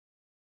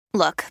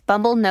Look,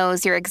 Bumble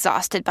knows you're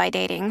exhausted by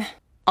dating.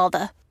 All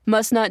the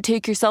must not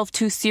take yourself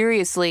too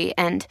seriously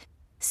and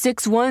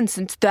 6'1"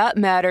 since that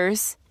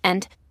matters.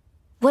 And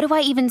what do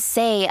I even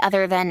say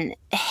other than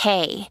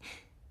hey?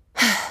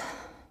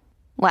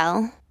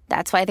 Well,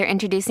 that's why they're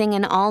introducing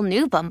an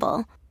all-new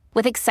Bumble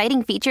with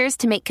exciting features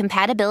to make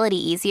compatibility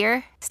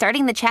easier,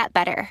 starting the chat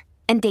better,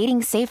 and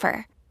dating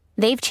safer.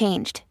 They've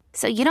changed,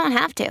 so you don't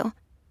have to.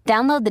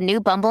 Download the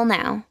new Bumble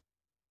now.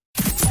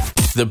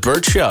 The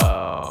Bert Show.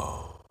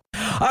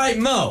 All right,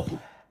 Mo.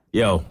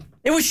 Yo.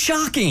 It was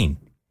shocking.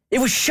 It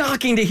was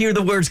shocking to hear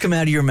the words come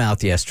out of your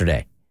mouth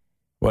yesterday.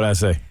 What'd I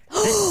say?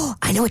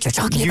 I know what you're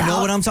talking about. You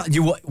know what I'm talking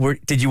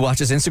about? Did you watch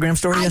his Instagram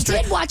story yesterday?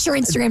 I did watch your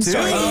Instagram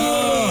story.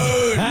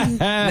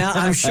 Now,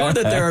 I'm sure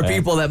that there are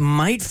people that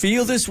might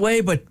feel this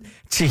way, but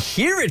to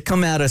hear it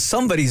come out of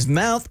somebody's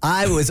mouth,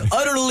 I was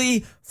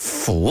utterly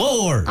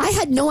floored. I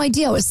had no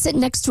idea. I was sitting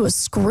next to a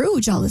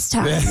Scrooge all this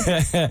time.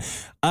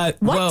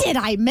 What did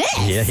I miss?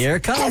 Yeah, here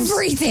it comes.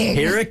 Everything.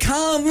 Here it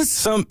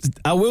comes.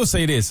 I will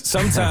say this.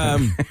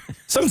 Sometime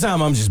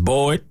I'm just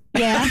bored.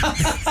 Yeah.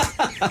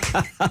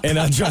 And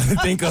I'm trying to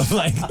think of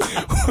like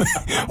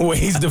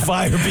ways to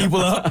fire people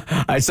up.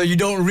 All right, so you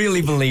don't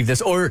really believe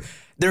this, or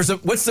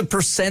what's the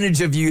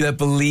percentage of you that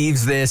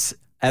believes this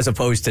as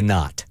opposed to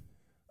not?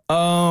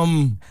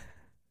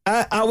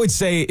 I would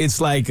say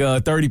it's like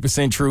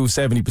 30% true,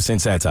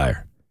 70%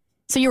 satire.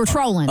 So you were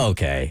trolling.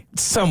 Okay.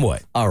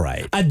 Somewhat. All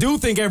right. I do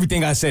think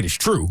everything I said is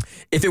true.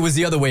 If it was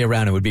the other way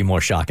around, it would be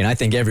more shocking. I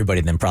think everybody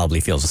then probably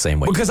feels the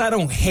same way. Because I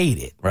don't hate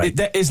it. Right.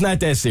 It's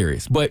not that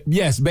serious. But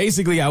yes,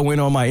 basically I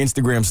went on my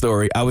Instagram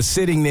story. I was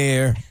sitting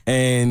there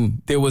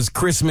and there was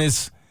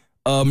Christmas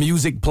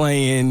music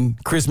playing,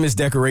 Christmas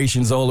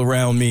decorations all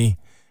around me.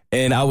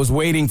 And I was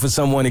waiting for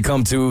someone to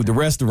come to the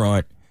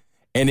restaurant.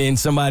 And then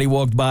somebody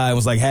walked by and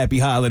was like, happy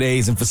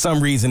holidays. And for some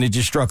reason, it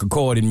just struck a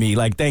chord in me.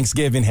 Like,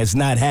 Thanksgiving has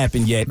not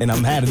happened yet, and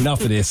I've had enough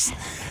of this.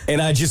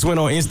 And I just went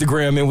on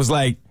Instagram and was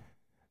like,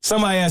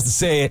 somebody has to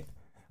say it.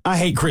 I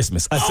hate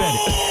Christmas. I said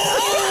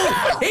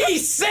it. He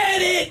said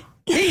it.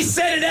 He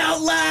said it out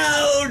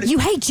loud. You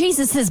hate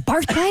Jesus'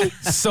 birthday?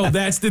 So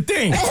that's the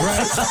thing,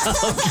 right?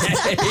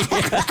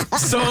 Okay.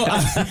 So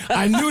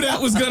I knew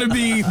that was going to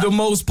be the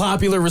most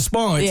popular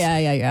response.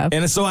 Yeah.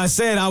 And so I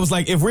was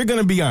like, if we're going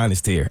to be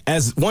honest here,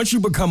 once you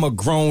become a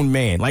grown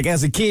man, like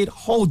as a kid,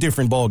 whole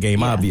different ball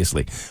game,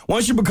 obviously.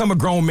 Once you become a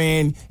grown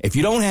man, if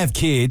you don't have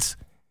kids,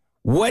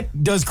 what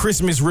does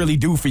Christmas really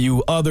do for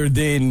you other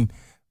than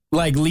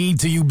like lead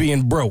to you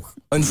being broke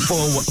for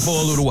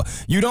a little while?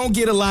 You don't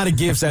get a lot of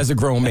gifts as a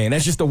grown man.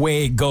 That's just the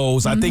way it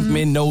goes. I think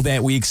men know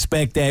that. We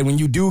expect that. When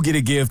you do get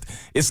a gift,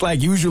 it's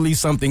like usually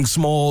something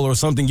small or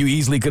something you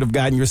easily could have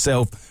gotten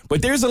yourself.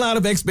 But there's a lot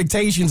of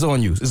expectations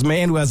on you. This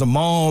man who has a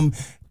mom,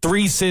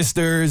 3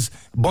 sisters,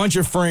 bunch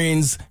of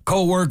friends,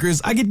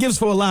 co-workers. I get gifts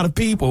for a lot of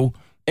people.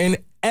 And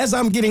as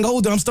I'm getting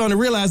older, I'm starting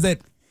to realize that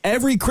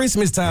every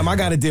Christmas time, I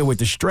got to deal with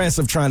the stress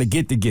of trying to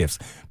get the gifts,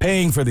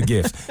 paying for the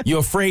gifts.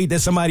 You're afraid that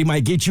somebody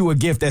might get you a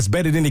gift that's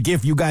better than the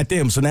gift you got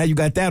them. So now you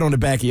got that on the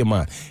back of your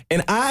mind.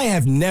 And I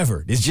have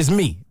never, it's just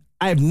me,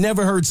 I have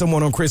never heard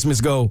someone on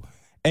Christmas go,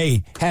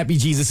 hey, happy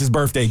Jesus'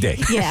 birthday day.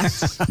 Yeah.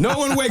 No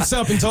one wakes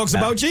up and talks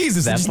about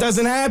Jesus. It just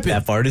doesn't happen.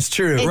 That part is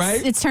true,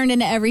 right? It's turned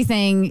into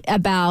everything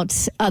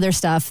about other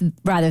stuff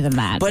rather than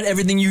that. But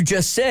everything you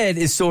just said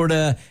is sort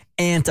of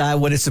anti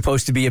what it's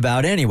supposed to be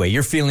about anyway.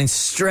 You're feeling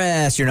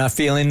stress. You're not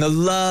feeling the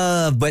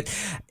love. But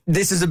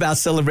this is about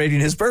celebrating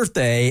his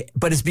birthday,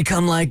 but it's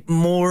become like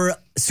more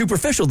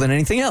superficial than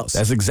anything else.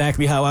 That's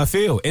exactly how I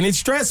feel. And it's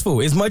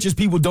stressful. As much as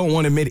people don't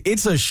want to admit it,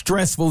 it's a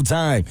stressful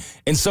time.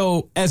 And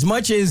so as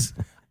much as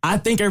I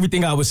think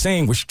everything I was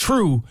saying was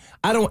true,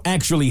 I don't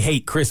actually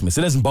hate Christmas.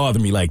 It doesn't bother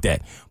me like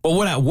that. But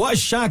what I was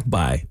shocked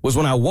by was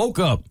when I woke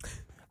up,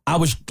 I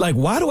was like,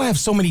 why do I have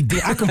so many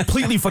I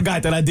completely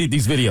forgot that I did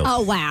these videos.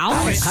 Oh, wow.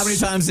 How many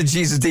times did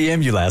Jesus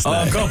DM you last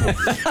night?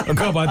 A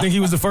couple. I think he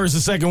was the first or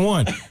second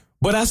one.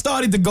 But I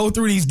started to go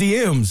through these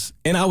DMs,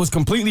 and I was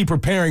completely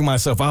preparing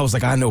myself. I was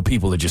like, I know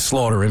people are just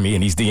slaughtering me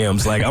in these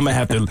DMs. Like, I'm going to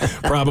have to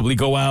probably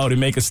go out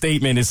and make a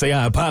statement and say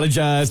I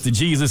apologize to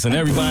Jesus and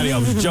everybody. I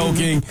was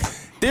joking.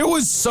 There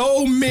was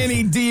so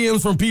many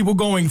DMs from people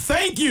going,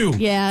 thank you.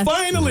 Yeah.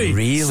 Finally.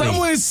 Really?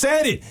 Someone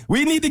said it.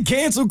 We need to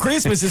cancel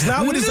Christmas. It's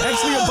not what it's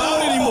actually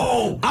about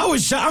anymore. I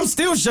was shocked. I'm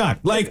still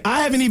shocked. Like,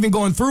 I haven't even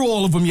gone through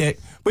all of them yet.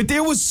 But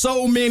there was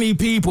so many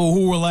people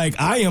who were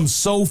like, I am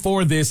so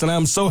for this, and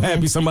I'm so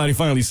happy somebody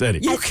finally said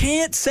it. You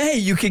can't say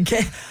you can.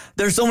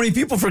 There's so many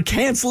people for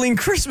canceling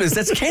Christmas.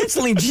 That's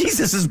canceling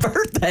Jesus'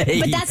 birthday.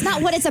 But that's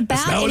not what it's about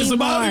That's not anymore. what it's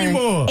about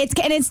anymore.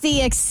 It's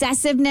the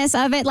excessiveness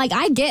of it. Like,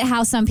 I get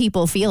how some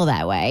people feel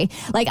that way.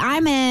 Like,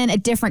 I'm in a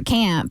different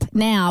camp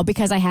now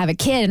because I have a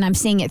kid and I'm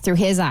seeing it through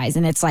his eyes,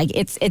 and it's like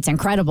it's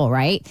incredible,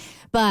 right?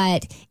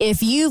 But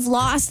if you've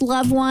lost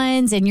loved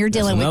ones and you're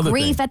dealing with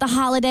grief at the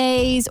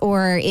holidays,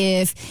 or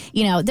if,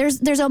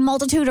 there's a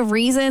multitude of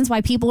reasons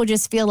why people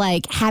just feel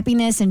like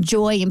happiness and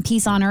joy and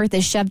peace on earth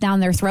is shoved down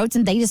their throats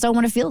and they just don't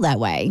want to feel that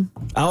way.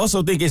 I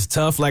also think it's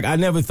tough. Like, I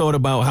never thought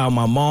about how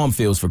my mom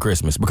feels for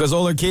Christmas because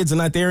all her kids are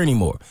not there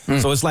anymore.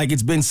 So it's like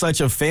it's been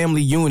such a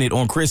family unit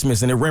on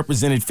Christmas, and it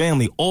represented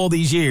family all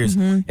these years.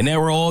 And they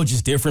were all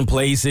just different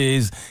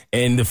places,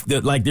 and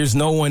there's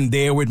no one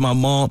there with my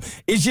mom.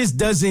 It just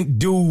doesn't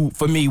do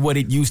for me what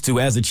it used to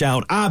as a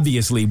child,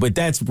 obviously, but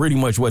that's pretty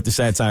much what the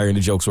satire and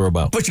the jokes were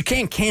about. But you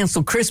can't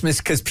cancel Christmas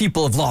because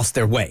people have lost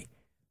their way.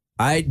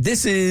 All right,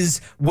 this is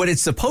what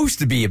it's supposed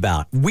to be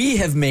about. We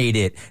have made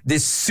it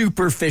this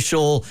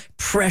superficial,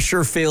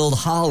 pressure-filled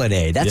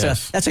holiday.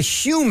 That's a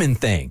human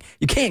thing.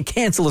 You can't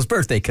cancel his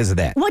birthday because of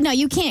that. Well, no,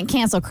 you can't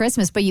cancel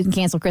Christmas, but you can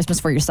cancel Christmas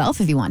for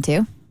yourself if you want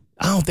to.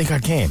 I don't think I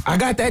can. I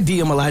got that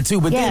DM a lot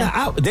too, but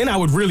then I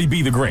would really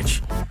be the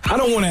Grinch. I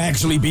don't want to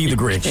actually be the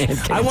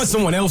Grinch. I want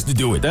someone else to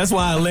do it. That's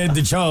why I led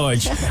the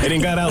charge and then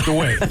got out the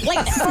way.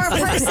 Like,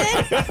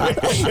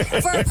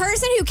 for a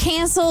person who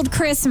canceled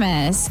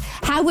Christmas,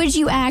 how would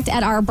you act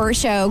at our Bert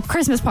Show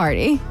Christmas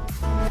party?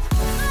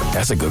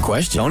 That's a good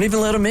question. Don't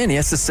even let him in. He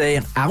has to say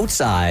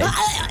outside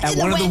at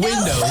one of the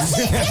windows,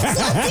 looking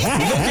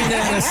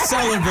at us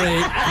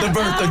celebrate the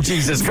birth of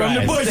Jesus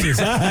Christ. From the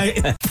bushes, all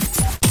right.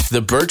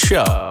 The Bert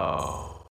Show.